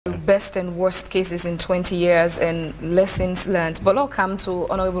best and worst cases in 20 years and lessons learned. But I'll come to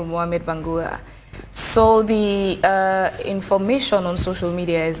Honorable Mohamed Bangura. So the information on social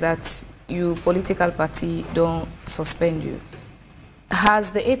media is that your political party don't suspend you.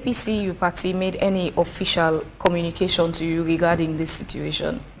 Has the APC party made any official communication to you regarding this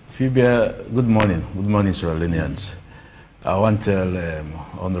situation? Phoebe, good morning. Good morning, Sierra Leoneans. I want to tell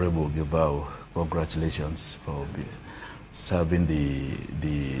Honorable Givao congratulations for serving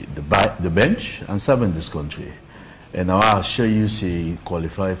the bench and serving this country. And I will show you say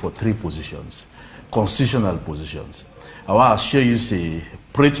qualify for 3 positions, constitutional positions. I will show you say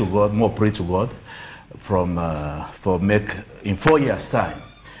pray to God, more pray to God, in 4 years' time.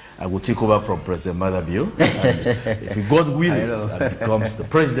 I will take over from President Madabio. If God wills and becomes the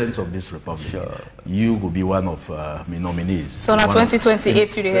president of this republic, sure, you will be one of my nominees. So now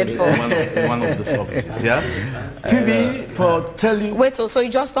 2028 you head for one of the offices, yeah. Phoebe, for tell you. Wait, so you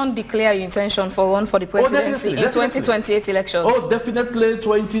just don't declare your intention for run for the presidency in 2028 elections? Oh, definitely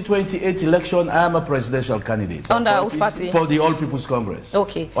 2028 election. I am a presidential candidate. Under whose party? For the All People's Congress.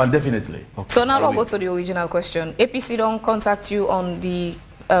 Okay. And definitely. Okay. So now I'll go to the original question. APC don't contact you on the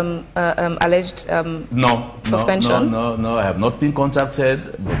alleged suspension? No, I have not been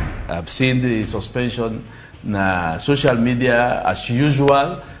contacted, but I've seen the suspension on social media as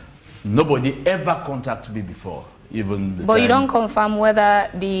usual. Nobody ever contacted me before, even the But time. You don't confirm whether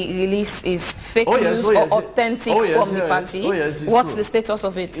the release is fake news or authentic from the party? What's true. The status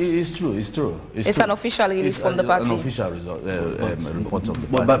of it? It's true. It's an official release from the party? An official report of the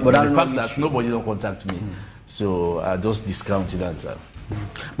party. But the fact that nobody don't contact me, so I just discounted that.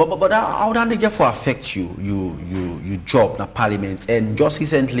 But how does it for affect you job in parliament? And just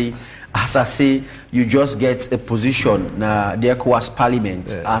recently, as I say, you just get a position in the ECOWAS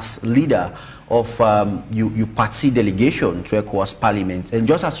parliament as leader of your party delegation to ECOWAS parliament. And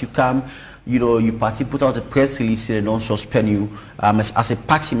just as you come, your party put out a press release and don't suspend you as a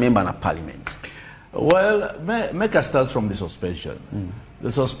party member in a parliament. Well, make us start from the suspension.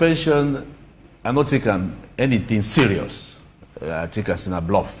 The suspension, I'm not taking anything serious. I take us in a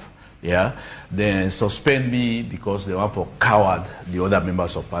bluff, yeah. Then suspend me because they want to coward the other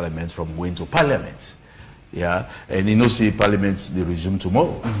members of parliament from going to parliament, yeah. And see parliament they resume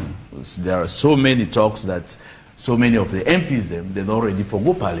tomorrow. There are so many talks that so many of the MPs they're not ready for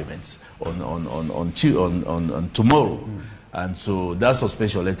go parliament on tomorrow, and so that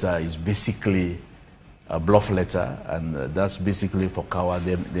suspension letter is basically a bluff letter, and that's basically for coward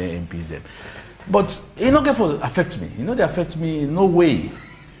the MPs . But it not going to affect me. They affect me in no way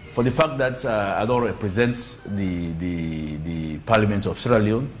for the fact that I don't represent the Parliament of Sierra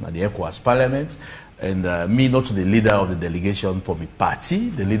Leone, the ECOWAS Parliament, and me not the leader of the delegation for my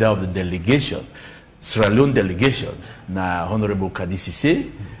party, the leader of the delegation, Sierra Leone delegation, na Honorable Kadisise,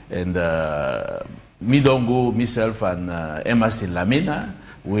 and me don't go myself and Emerson Lamina,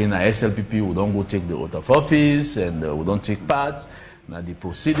 we in SLPP we don't go take the oath of office and we don't take part. The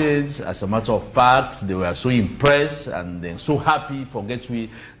proceedings, as a matter of fact, they were so impressed and then so happy for get we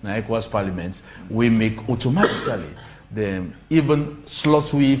na ECOWAS Parliament. We make automatically them even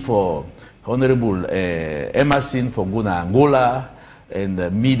slot we for Honorable Emerson for go na Angola and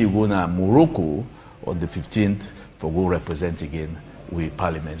me to go na Morocco on the 15th for go represent again with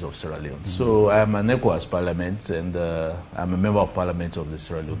Parliament of Sierra Leone. So I'm an ECOWAS Parliament and I'm a member of Parliament of the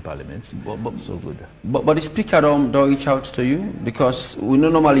Sierra Leone Parliament. So good. But the Speaker don't reach out to you? Because we know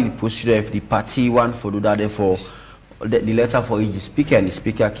normally the procedure if the party want for do that, therefore the letter for each Speaker, and the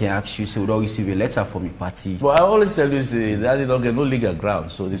Speaker can ask you, so we don't receive a letter from the party. Well, I always tell you that they don't get no legal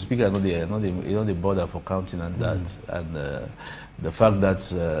ground, so the Speaker not the border for counting and that. And the fact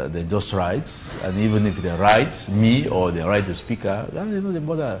that they just write, and even if they write me or they write the Speaker, they don't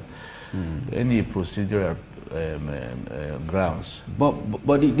bother any procedural grounds. But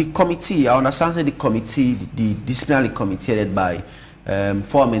the committee, I understand that the committee, the disciplinary committee headed by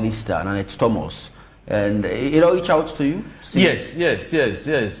former Minister Nanette Thomas, and it all reach out to you? Yes.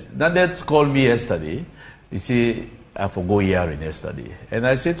 Nanette called me yesterday. You see, I forgot hearing yesterday, and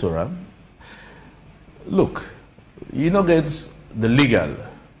I said to her, look, you know, get the legal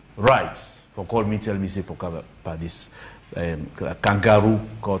rights for call me, tell me, say for cover by this kangaroo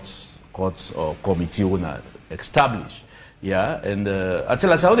courts or committee owner established, yeah. And I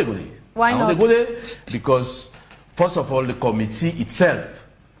tell us how they go there. Why not? They go there because first of all, the committee itself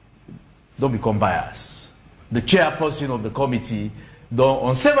don't become biased. The chairperson of the committee don't,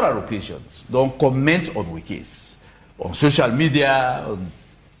 on several occasions, don't comment on the case on social media, on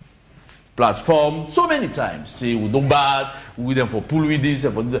platform so many times. Say we don't bad, we them for pull with this,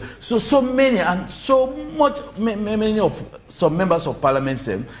 for that. So many and so much many of some members of parliament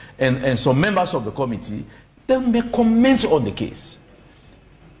and some members of the committee, they make comments on the case.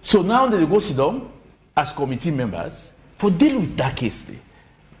 So now they go sit down as committee members for deal with that case.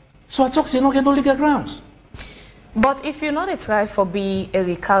 So I talk say no get no legal grounds. But if you're not a try for be a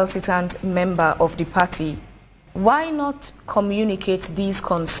recalcitrant member of the party, why not communicate these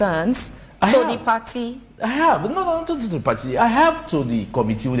concerns to the party? I have. No, not to the party. I have to the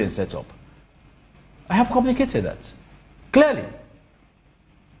committee we then set up. I have communicated that clearly.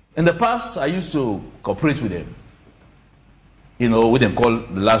 In the past, I used to cooperate with them. You know, we didn't call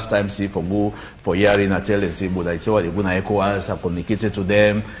the last time, say, for go for hearing, I tell them, say, but I tell what they go to ECOWAS, I communicated to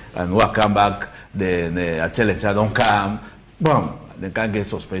them, and when I come back, then I tell them, I don't come, boom, they can't get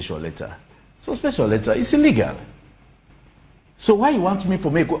suspension letter. Suspension letter is illegal. So why you want me to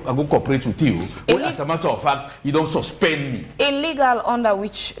make I go cooperate with you, when as a matter of fact, you don't suspend me? Illegal under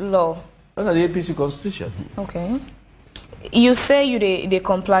which law? Under the APC constitution. Okay. You say they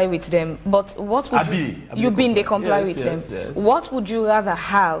comply with them, but what would they comply with them? Yes. What would you rather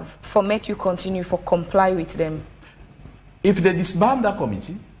have for make you continue for comply with them? If they disband that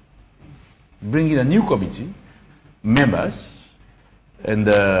committee, bring in a new committee, members, and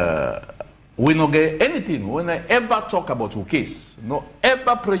we don't get anything. When I ever talk about a case, no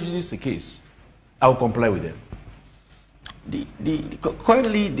ever prejudice the case, I will comply with them.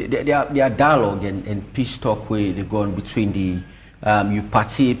 Currently, there are dialogue and peace talk where they go on between the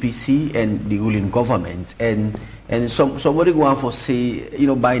party APC and the ruling government, and somebody go on for say, you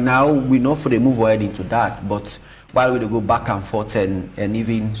know, by now we know for they move ahead into that, but while we go back and forth and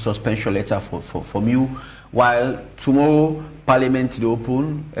even suspension letter from you, while tomorrow Parliament they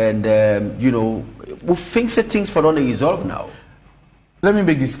open and you know, we think that things for don't resolve now. Let me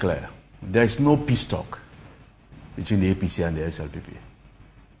make this clear: there is no peace talk between the APC and the SLPP.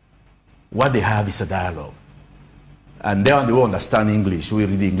 What they have is a dialogue. And they will understand English, we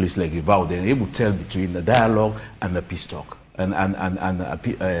read English like about, they're able to tell between the dialogue and the peace talk and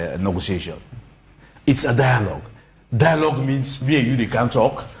negotiation. It's a dialogue. Dialogue means me and you, they can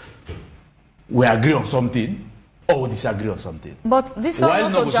talk, we agree on something, or we disagree on something. But this while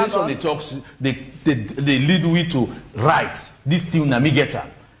negotiation, they talk, they lead we to right. This thing na me get.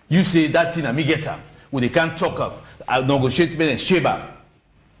 You say that thing na me get. Well, they can't talk negotiate and sheba.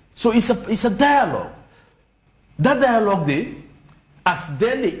 So it's a dialogue. That dialogue there, as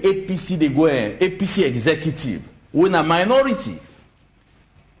then the APC they go APC executive, when a minority,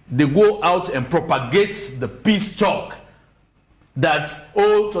 they go out and propagate the peace talk that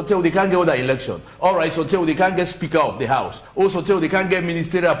so tell they can't get other election. All right, so tell they can't get Speaker of the House. Also tell they can't get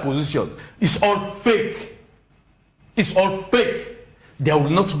ministerial position. It's all fake. It's all fake. There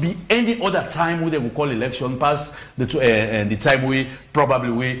will not be any other time where they will call election past the time we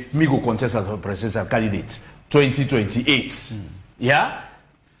probably me go contest as a presidential candidate, 2028. Yeah,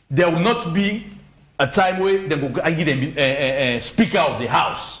 there will not be a time where they will give them Speaker of the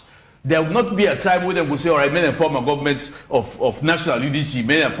House. There will not be a time where they will say, all right, men and form a government of national unity,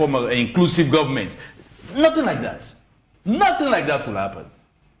 men and form an inclusive government. Nothing like that. Nothing like that will happen.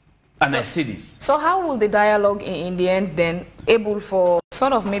 And I see this. So how will the dialogue in the end then able for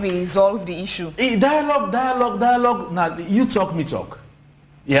sort of maybe resolve the issue? Dialogue. Now you talk, me talk.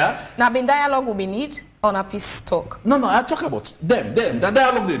 Yeah? Now been dialogue will be need on a peace talk. No, I talk about them. The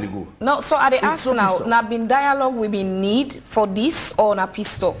dialogue they go. No, so are they asking now been dialogue will be need for this or on a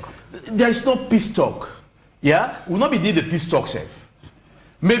peace talk? There is no peace talk. Yeah? Will not be need the peace talk safe.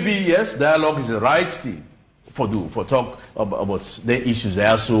 Maybe yes, dialogue is the right thing. For talk about the issues, they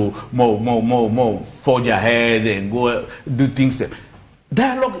also more forge ahead and go do things.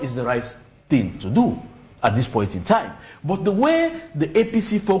 Dialogue is the right thing to do at this point in time. But the way the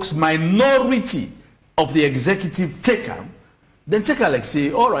APC folks, minority of the executive take them, then take like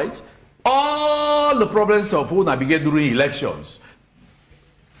say, all right, all the problems of who navigate during elections,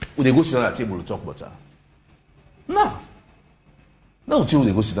 when they go sit down at the table to talk about that. No. No,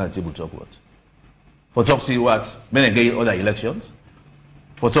 they go sit down at the table to talk about. For talk to what? Men and get other elections?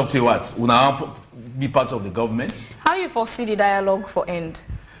 For talk to what? We now be part of the government? How you foresee the dialogue for end?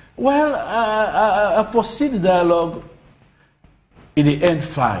 Well, I foresee the dialogue in the end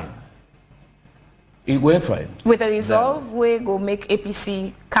fine. It will end fine. With a resolve, we go make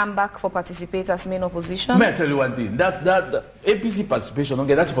APC come back for participate as main opposition? May I tell you one thing? That APC participation, don't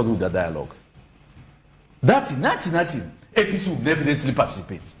get that for do with the dialogue. That's nothing. APC will definitely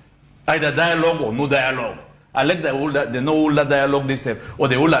participate. Either dialogue or no dialogue. I like they know all that dialogue they say, or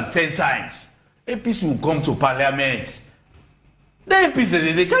they hold that 10 times. APC will come to parliament. The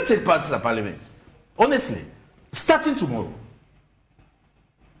MPs, they can't take part in the parliament. Honestly. Starting tomorrow.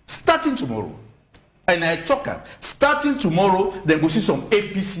 Starting tomorrow. And I talk starting tomorrow, then go see some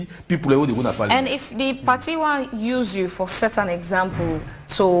APC people who they want to parliament. And if the party want use you for set an example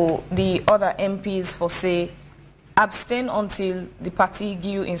to the other MPs for say abstain until the party give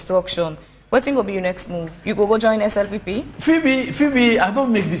you instruction, what think will be your next move? You go join SLPP? Phoebe, I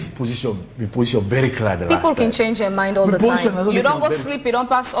don't make this position very clear. People can change their mind all the time. You don't go sleep, you don't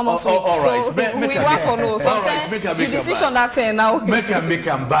pass almost week. All right. So we work for no. Sometimes you decision that thing now. Make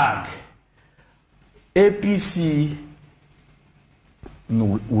them back. APC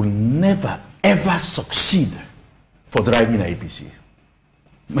will never ever succeed for driving an APC.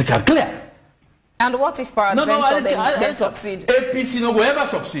 Make it clear. And what if peradventure they succeed? APC no will ever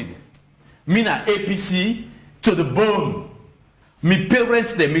succeed. Me na APC to the bone. Me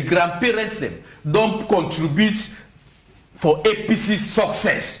parents them, me grandparents them don't contribute for APC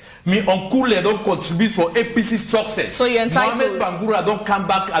success. Me uncle don't contribute for APC success. So you're entitled. Mohamed Bangura don't come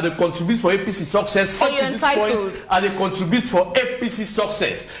back and they contribute for APC success. So you're entitled. And they contribute for APC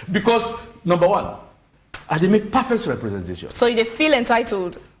success. Because, number one, they make perfect representation. So they feel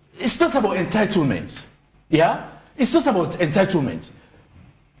entitled. It's not about entitlement. Yeah? It's not about entitlement.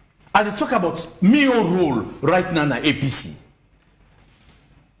 And they talk about my role right now in APC.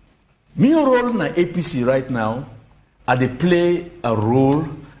 My role in APC right now, they play a role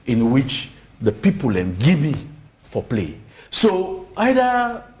in which the people give me for play. So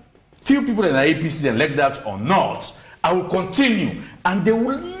either few people in the APC then like that or not, I will continue, and they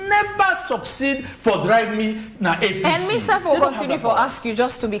will never succeed for driving me na APC. And Mr. will continue for ask you,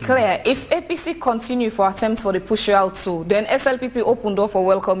 just to be clear, if APC continue for attempt for the push you out too, then SLPP open door for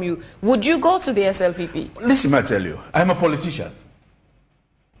welcome you. Would you go to the SLPP? Listen, I tell you, I'm a politician.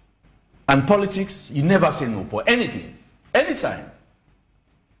 And politics, you never say no for anything, anytime.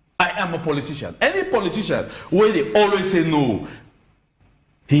 I am a politician. Any politician where they always say no,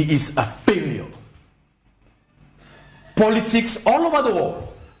 he is a failure. Politics all over the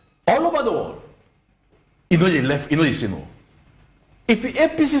world. All over the world. You know they left, you know they say no. If the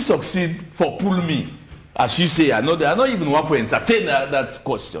APC succeed for pull me, as you say, I don't even want to entertain that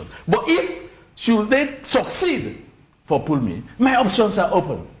question. But if should they succeed for pull me, my options are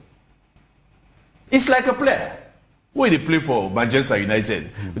open. It's like a player. When they play for Manchester United,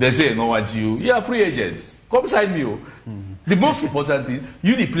 they say, no, what you are free agents. Come sign me. The most important thing,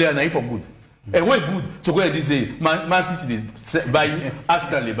 you the player now for good. And we're good to go and say, Man City they buy you,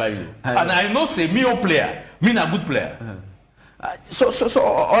 Arsenal they buy you. And I know say me a player, me a good player. So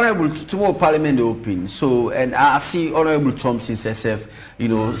Honorable, tomorrow Parliament open. So, and I see Honorable Thompson SF,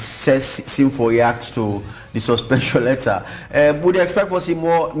 seem for react to the suspension letter. Would you expect to see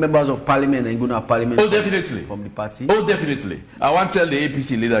more members of Parliament and go to Parliament? Oh, definitely. From the party? Oh, definitely. I want to tell the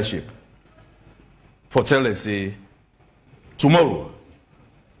APC leadership, for tell us, say, tomorrow,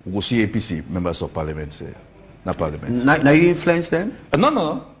 we will see APC members of Parliament, say, not Parliament. Now you influence them?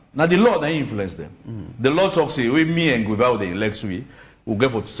 No. Now the law, they influence them. The law talks say, we, me and without the election, we'll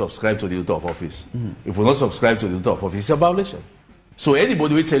get to subscribe to the oath of office. If we not subscribe to the oath of office, it's a violation. So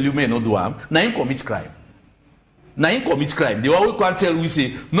anybody will tell you may not do harm, now you commit crime. Now you commit crime. They always can't tell we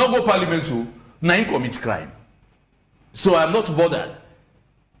say, no go parliament to, now you commit crime. So I'm not bothered.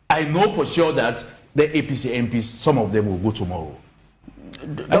 I know for sure that the APC MPs, some of them will go tomorrow.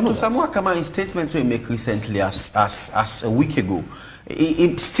 Dr. Samuel Kama's statement we make recently as a week ago,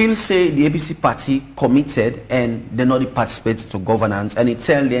 it still say the APC party committed and they're not participating to governance, and it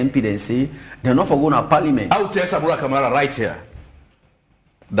tell the MP they say they're not for going to parliament. I will tell Samuel Kamara right here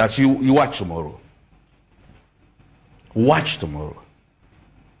that you watch tomorrow. Watch tomorrow.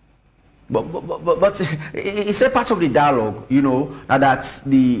 But it's a part of the dialogue, that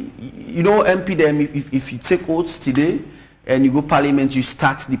the MP them if you take oaths today and you go parliament, you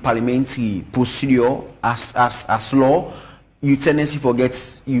start the parliamentary procedure as law, you tendency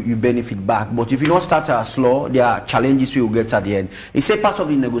forget you benefit back. But if you don't start as law, there are challenges we will get at the end. It's a part of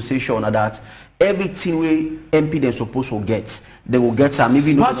the negotiation that everything we MP they're supposed to get, they will get some.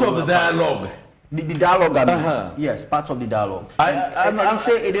 Even part of the dialogue. The dialogue, I mean, yes, part of the dialogue. I'm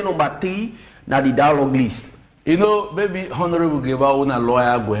saying it number 3, now the dialogue list. Maybe Honorable Geva when a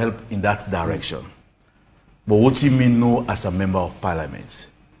lawyer will help in that direction. But what you mean no as a member of parliament?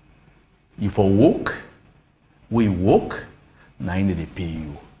 You for work, we work, now they pay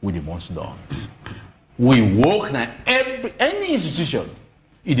you with the months done. We work now any institution.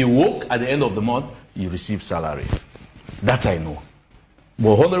 If you work at the end of the month, you receive salary. That I know.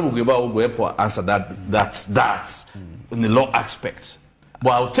 But Honorable Geba will go help for answer that's in the law aspect. But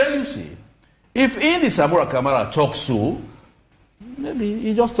I'll tell you, see, if in the Samura Kamara talks so, maybe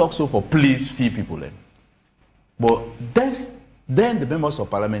he just talks so for please few people. Then. But then the members of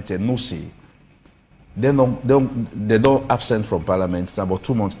parliament no say. They don't absent from parliament. It's about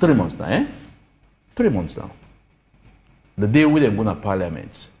 2 months, 3 months now, eh? 3 months now. The day we them go to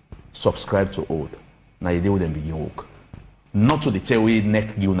parliament, subscribe to oath. Now the day we them begin work. Not to the tell we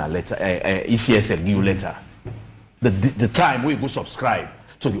NEC give a letter, ECSL give you letter. The time we go subscribe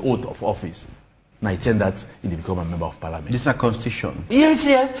to the oath of office. Now it turns that he become a member of parliament. This is a constitution. Yes,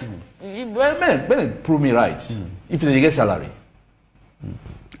 yes. Well, prove me right. If they get salary.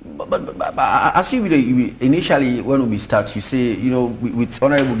 But I see initially when we start, you say, you know, with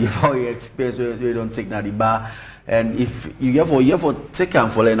honorable give all your experience, we don't take that the bar. And if you have for take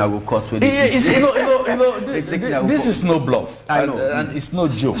and follow and I will cut with it. This is no bluff. I know. And it's no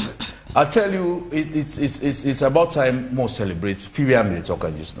joke. I tell you, it's about time more celebrates. Phoebe they talk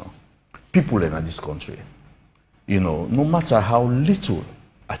just now. People in this country, you know, no matter how little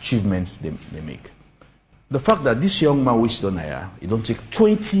achievements they make. The fact that this young man which done here, it don't take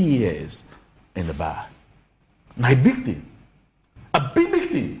 20 years in the bar. Now a big thing. A big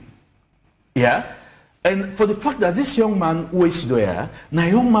thing. Yeah? And for the fact that this young man who is there, now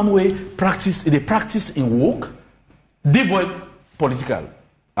young man who practice in work, devoid political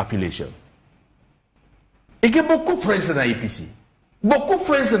affiliation. He get beaucoup friends in the APC, beaucoup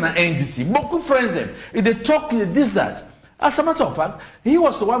friends in the NDC, beaucoup friends them. If they talk this, that. As a matter of fact, he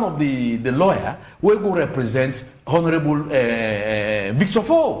was one of the lawyer who will represent Honorable Victor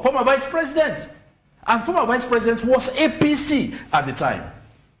Ford, former vice president. And former vice president was APC at the time.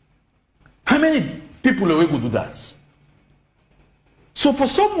 How many people will do that? So for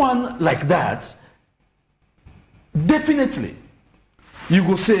someone like that, definitely, you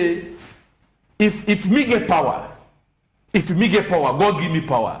go say, if me get power, God give me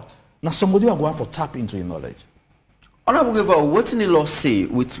power. Now somebody will go out for tap into your knowledge. Honorable Giver, what did the law say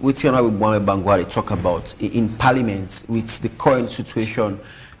with Honorable Mohamed Bangura talk about in Parliament with the current situation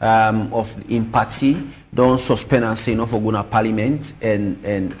of in party don't suspend and say no for going to Parliament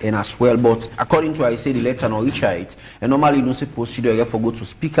and as well, but according to I say the letter no reach it, and normally you don't say procedure for go to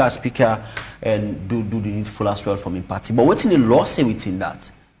speaker and do the needful as well from in party. But what did the law say within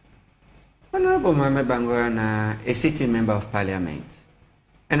that? Honorable Mohamed Bangura a sitting member of Parliament,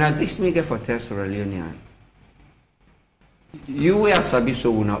 and I think me get for Sierra Leonean. You were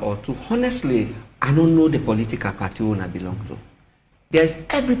Sabiso una or two. Honestly, I don't know the political party una belong to. There's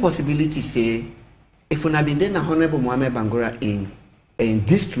every possibility say if una been then Honorable Mohamed Bangura in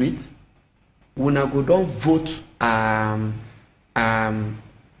district, una go don't vote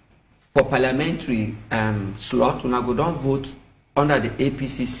for parliamentary slot, una go don't vote under the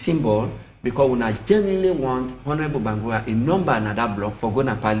APC symbol because una genuinely want Honorable Bangura a number another block for going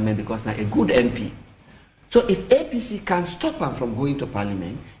to parliament because now a good MP. So if APC can stop them from going to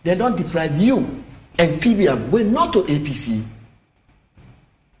parliament, they don't deprive you, amphibian, we're not to APC.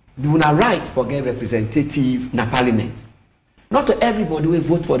 You have right for getting representative na parliament. Not to everybody will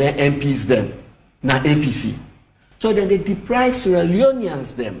vote for their MPs them, na APC. So then they deprive Sierra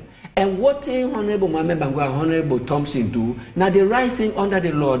Leoneans them. And what Honorable Mohamed Bangura and Honorable Thompson do, now the right thing under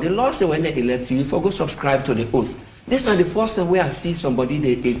the law. The law says when they elect you, for go subscribe to the oath. This is not the first time where I see somebody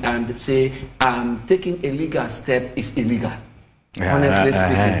they say taking a legal step is illegal. Honestly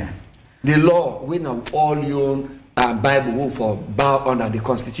speaking, the law we know all your Bible for bow under the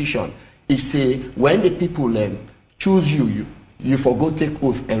Constitution. It say when the people choose you for go take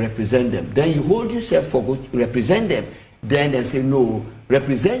oath and represent them. Then you hold yourself for go represent them. Then they say no,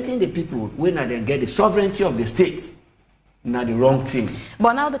 representing the people when they get the sovereignty of the state. Not the wrong thing.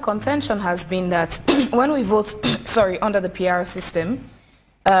 But now the contention has been that when we vote, under the PR system,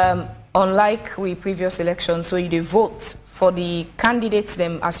 unlike with previous elections, so you vote for the candidates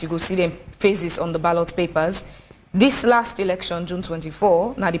them as you go see them faces on the ballot papers. This last election, June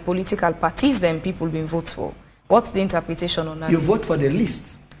 24, now the political parties them people been vote for. What's the interpretation on that? You vote for the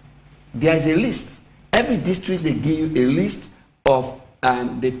list. There is a list. Every district they give you a list of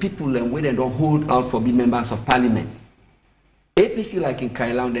the people and where they don't hold out for being members of parliament. APC, like in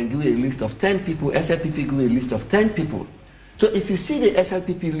Kailan, then give a list of 10 people. SLPP give a list of 10 people. So if you see the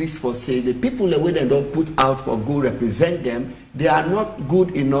SLPP list for say the people that they don't put out for go represent them, they are not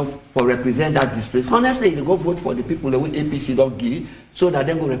good enough for represent that district. Honestly, they go vote for the people that APC don't give, so that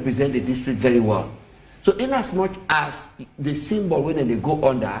they go represent the district very well. So in as much as the symbol when they go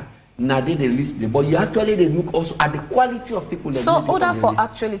under, now they list them, but you actually they look also at the quality of people. That so order for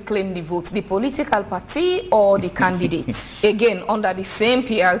actually claim the votes, the political party or the candidates? Again, under the same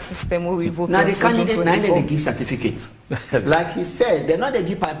PR system where we vote. Now the candidate, now they give certificates. Like he said, they're not they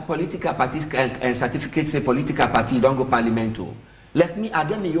give political parties and certificates. Say political party, you don't go parliament to. Let me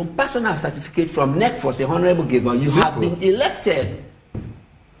again your personal certificate from NEC for say honorable giver. You have been elected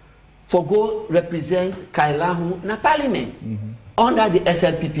for go represent Kailahu na parliament under the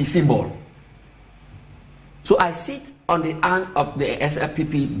SLPP symbol. So I sit on the end of the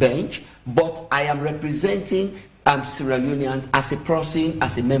SLPP bench, but I am representing Sierra Leoneans as a person,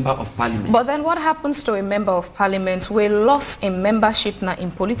 as a member of parliament. But then what happens to a member of parliament who lost in membership na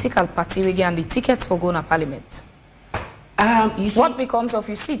in political party and the ticket for going to parliament? What becomes of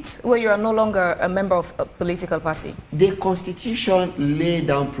your seat where you are no longer a member of a political party? The constitution lay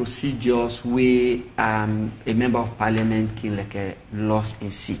down procedures where a member of parliament can lost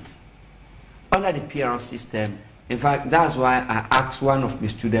in seat. Under the PR system, in fact, that's why I asked one of my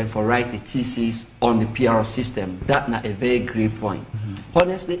students for write a thesis on the PR system. That's not a very great point.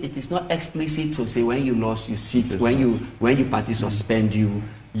 Honestly, it is not explicit to say when you lost your seat, when you party suspend you,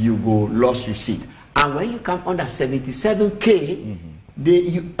 you go lost your seat. And when you come under 77K,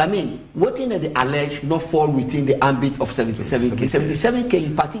 what in the alleged not fall within the ambit of 77K. 77K,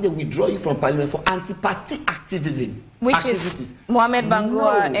 you party they withdraw you from parliament for anti-party activism. Which is Mohamed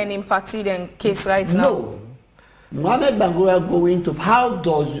Bangura and in party then case right now? No. Mohamed Bangura going to how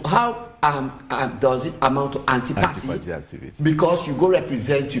does it amount to anti-party activity? Because you go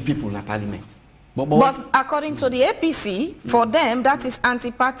represent your people in the parliament. But according to the APC, for them that is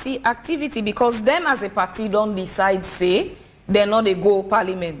anti-party activity because them as a party don't decide say they're not a go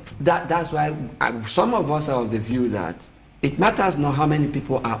parliament. That's why some of us are of the view that it matters not how many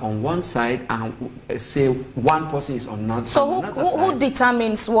people are on one side and say one person is on another. So who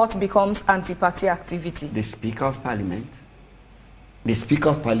determines what becomes anti-party activity? The Speaker of Parliament. The Speaker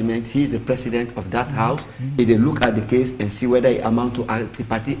of Parliament, he is the president of that house. He they look at the case and see whether it amounts to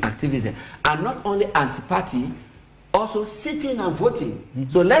anti-party activism. And not only anti-party, also sitting and voting.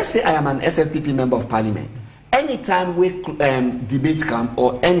 So let's say I am an SLPP member of Parliament. Anytime we debate come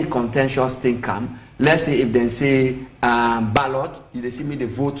or any contentious thing come, let's say if they say ballot, you see me the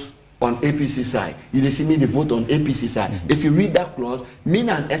vote on APC side. You see me the vote on APC side. If you read that clause, me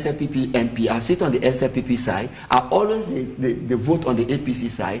and SLPP MP, I sit on the SLPP side, I always the vote on the APC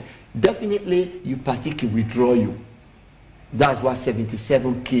side. Definitely, your party can withdraw you. That's what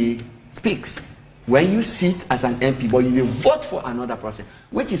 77K speaks. When you sit as an MP, but you vote for another person,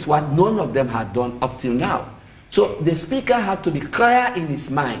 which is what none of them had done up till now. So the speaker had to be clear in his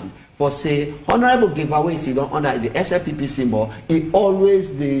mind for say honorable giveaways you don't under the SLPP symbol, he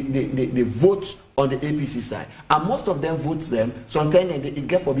always the vote on the APC side. And most of them votes them, sometimes they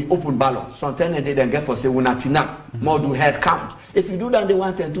get for the open ballot, sometimes they then get for say unatina, more do head count. If you do that they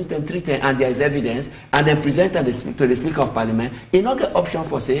 110, 210, 310 and there is evidence and then present to the Speaker of Parliament, you not get option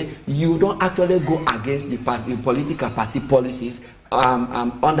for say you don't actually go against the political party policies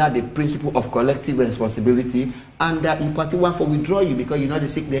under the principle of collective responsibility, and that you party want for withdraw you because you not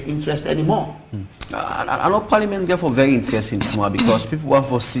seek their interest anymore. I know Parliament get for very interesting tomorrow because people want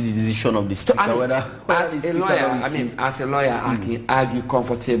to see the decision of the Speaker. So, as a lawyer, I can argue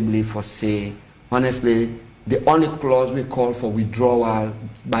comfortably for say, honestly, the only clause we call for withdrawal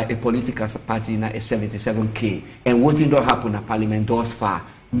by a political party is 77K, and what don't happen at Parliament thus far.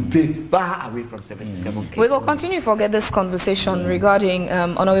 Very far away from 77K. We will continue to get this conversation regarding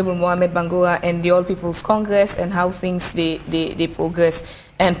Honorable Mohamed Bangura and the All People's Congress and how things they progress,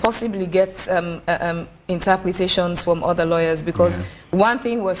 and possibly get interpretations from other lawyers, because one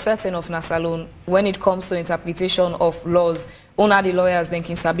thing was certain of Nasalon when it comes to interpretation of laws, only the lawyers then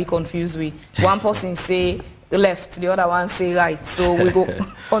can be confused with. One person say left, the other one say right. So we go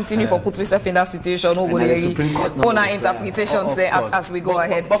continue for put myself in that situation. On our interpretations there as we go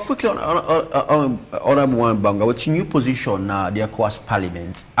ahead. But quickly on Honorable Mohamed Bangura, what's your new position now? The ECOWAS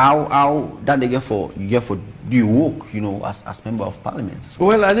Parliament. How that they get for do you work? You know, as member of Parliament?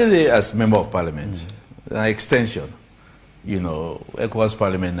 Well, I did it as member of Parliament, an extension. You know, ECOWAS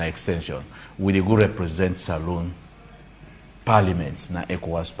Parliament an extension. We go represent Salon parliaments, na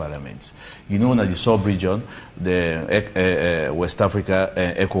ECOWAS parliaments. You know, na the sub-region, the West Africa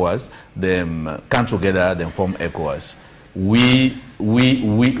ECOWAS, them come together, then form ECOWAS. We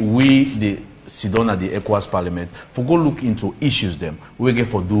the sit down at the ECOWAS parliament for go look into issues them we get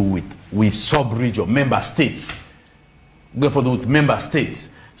for do with sub-region member states. We get for do with member states.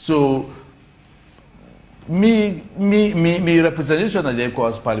 So me representation at the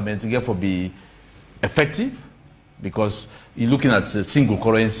ECOWAS parliament get for be effective, because you're looking at a single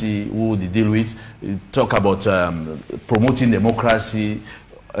currency who they deal with, you talk about promoting democracy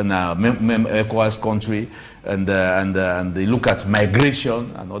in a ECOWAS country, and they look at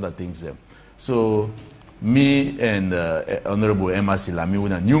migration and other things there. So me and Honorable Emma Silami,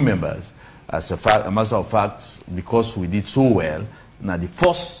 we are new members, As a matter of fact, because we did so well, now the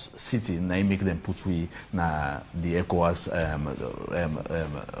first sitting, now make them put we now the ECOWAS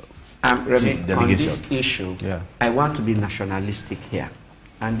Remy, delegation. on this issue, I want to be nationalistic here,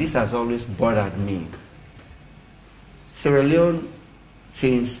 and this has always bothered me. Sierra Leone,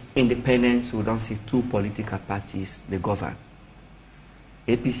 since independence, we don't see two political parties they govern.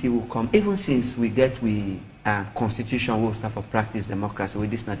 APC will come, even since we get constitution will start for practice democracy.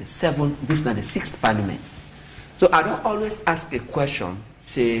 This is not the sixth parliament. So I don't always ask a question,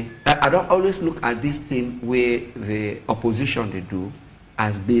 say, I don't always look at this thing where the opposition they do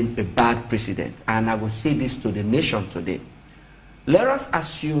as being a bad precedent. And I will say this to the nation today. Let us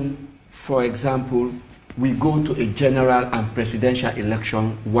assume, for example, we go to a general and presidential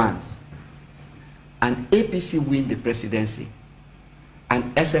election once, and APC win the presidency,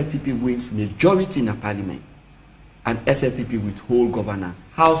 and SLPP wins majority in the parliament, and SLPP withhold governance.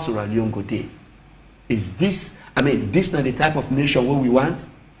 How Sierra Leone go there? Is this, I mean, this not the type of nation where we want?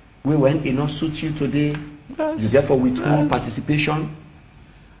 We when it not suit you today, you therefore withhold participation.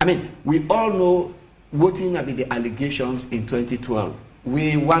 I mean, we all know voting about the allegations in 2012.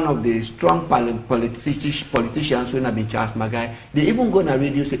 We, one of the strong politicians when I've been Charles Magai, they even go on the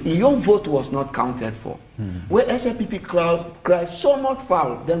radio say, your vote was not counted for. Where SLPP crowd cries so much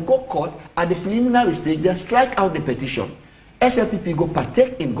foul, then go court at the preliminary stage, then strike out the petition. SLPP go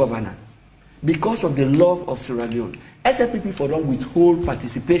partake in governance because of the love of Sierra Leone. SLPP for them withhold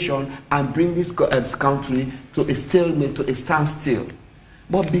participation and bring this country to a stalemate, to a standstill.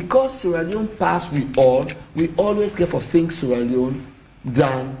 But because Sierra Leone passed we always care for things Sierra Leone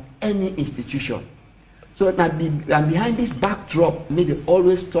than any institution. So and behind this backdrop, they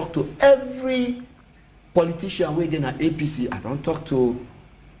always talk to every politician within an APC. I don't talk to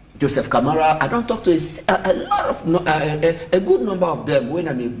Joseph Kamara. I don't talk to a good number of them when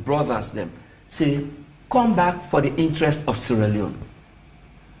I mean brothers them. Say, come back for the interest of Sierra Leone.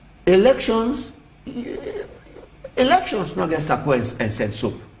 Elections not get support and send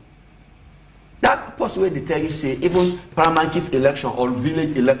soap. That possible they tell you say even paramount chief election or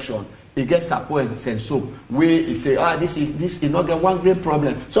village election, it gets support and send soap. Where you say, this is not get one great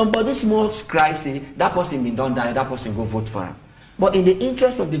problem. Somebody small cry say that person been done die, that person go vote for him. But in the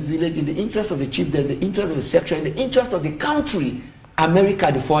interest of the village, in the interest of the chieftain, the interest of the section, in the interest of the country, America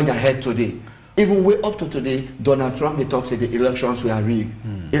they forge ahead today. Even way up to today, Donald Trump they talk say the elections were rigged.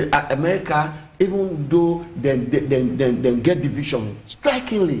 America, even though then get division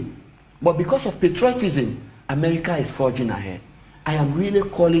strikingly, but because of patriotism, America is forging ahead. I am really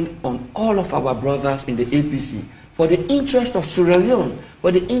calling on all of our brothers in the APC for the interest of Sierra Leone,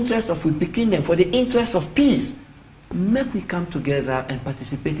 for the interest of Peking, for the interest of peace. Make we come together and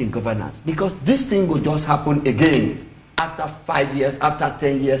participate in governance, because this thing will just happen again after 5 years, after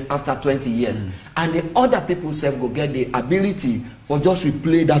 10 years, after 20 years. And the other people self will get the ability for just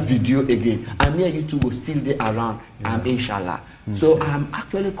replay that video again. And me and you two will still be around, inshallah. So I'm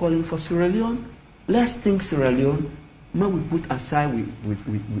actually calling for Sierra Leone. Let's think Sierra Leone. When we put aside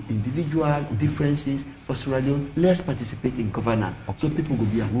with individual differences for Sierra Leone, let's participate in governance so people will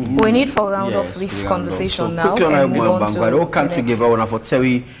be at ease. We need for round of this conversation so now. Quickly on what country give out for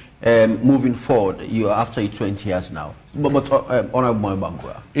Terry moving forward after 20 years now. But Honorable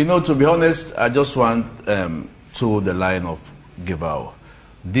Bangura. You know, to be honest, I just want to the line of Givao.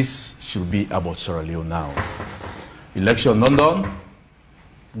 This should be about Sierra Leone now. Election not done.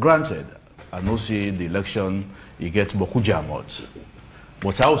 Granted, I know see the election you get beaucoup jamot.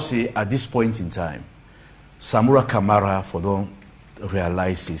 But I will say at this point in time, Samura Kamara for don't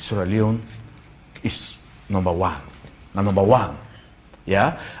realize Sierra Leone is number one. Now number one.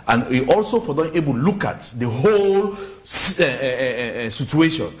 Yeah, and we also for them able to look at the whole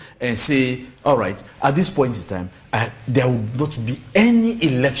situation and say, all right, at this point in time, there will not be any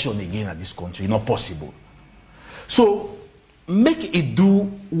election again at this country, not possible. So make it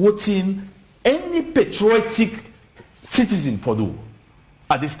do what in any patriotic citizen for do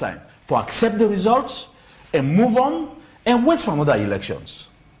at this time, for accept the results and move on and wait for another elections.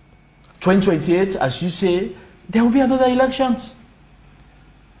 2028, as you say, there will be another elections.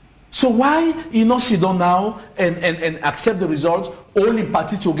 So why you not sit down now and accept the results, all in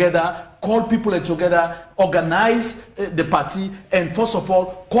party together, call people together, organize the party, and first of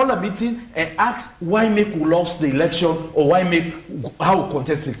all, call a meeting and ask why make we lost the election or why make how we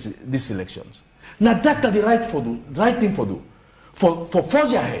contest these elections. Now that's the right thing for do, for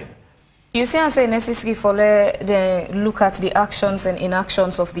forge ahead. You see, I say necessary for the look at the actions and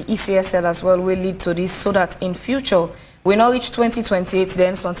inactions of the ECSL as well will lead to this, so that in future we now reach 2028,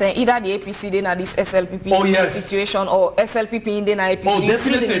 then sometimes either the APC then at this SLPP situation or SLPP then APC. Oh,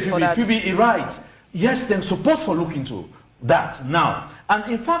 definitely, Phoebe, you're right. Yes, then supposed for look into that now.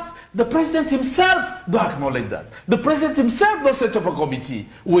 And in fact, the president himself don't acknowledge that. The president himself don't set up a committee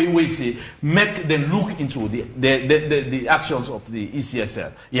where we say make them look into the actions of the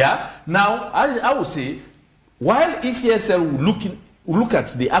ECSL. Yeah. Now I would say while ECSL will look at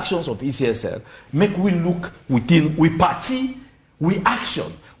the actions of ECSL, make we look within we party, we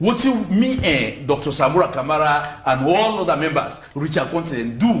action. What you me and Dr. Samura Kamara and all other members, Richard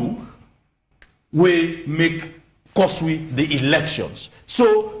Continent do, we make costly the elections.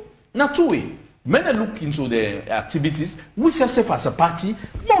 So, not two way. When I look into the activities, we self as a party,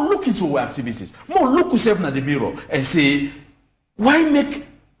 more look into our activities, more look yourself in the mirror and say, why make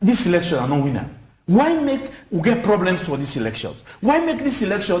this election a no-winner? Why make we get problems for these elections? Why make this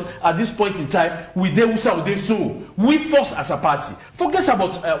election at this point in time with the USA or so? We force as a party. Forget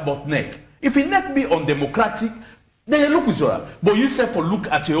about NEC. If a NEC be undemocratic, then you look with her. But you say for look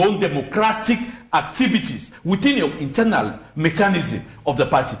at your own democratic activities within your internal mechanism of the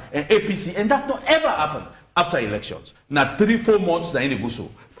party and APC, and that not ever happen after elections. Now 3-4 months that go so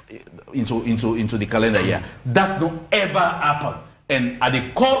into the calendar year. That don't ever happen. And at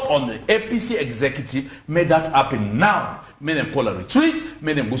the call on the APC executive, made that happen now. Made them call a retreat,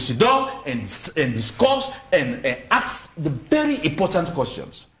 made them go sit down and discuss and ask the very important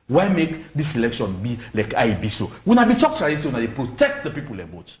questions. Why make this election be like I be so? When I be talk charity, when they protect the people they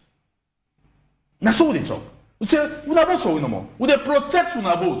vote. Now so they talk. We say, we not vote so no more. We they protect when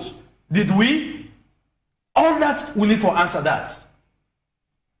I vote. Did we? All that we need to answer that.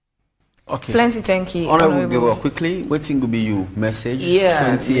 Okay. Plenty, thank you. Honorable Gabriel, quickly, what thing will be your message? Yeah,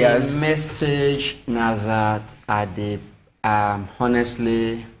 20 years. Message now that I did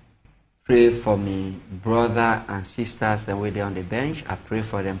honestly pray for me brother and sisters that were there on the bench. I pray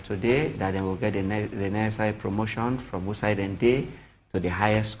for them today that they will get the necessary promotion from outside and day to the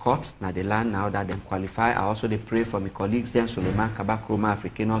highest court. Now they land now that they qualify. I also they pray for my colleagues then Suleiman Kabakroma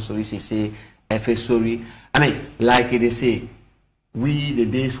African also say FSORI. I mean, like they say, we the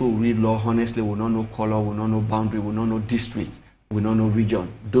days who read law honestly will not know color, will not know boundary, will not know district, will not know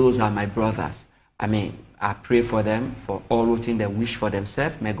region. Those are my brothers. I mean, I pray for them for all things they wish for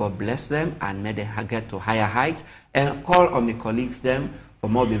themselves. May God bless them and may they get to higher heights. And call on my colleagues them for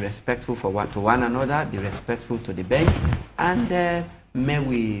more be respectful to one another, be respectful to the bench, and may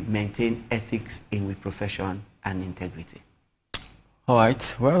we maintain ethics in our profession and integrity. All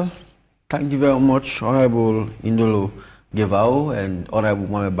right. Well, thank you very much, Honorable Indolo Gevao and Honorable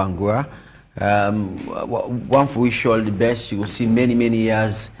Mohamed Bangura. One for wish you all the best. You will see many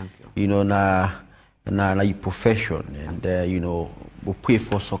years, you know, na your profession, and you know, we pray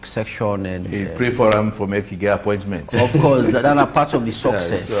for succession and pray for them for making get appointments. Of course, that are part of the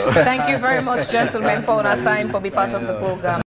success. Yes, so. Thank you very much, gentlemen, for our time for being part of the program.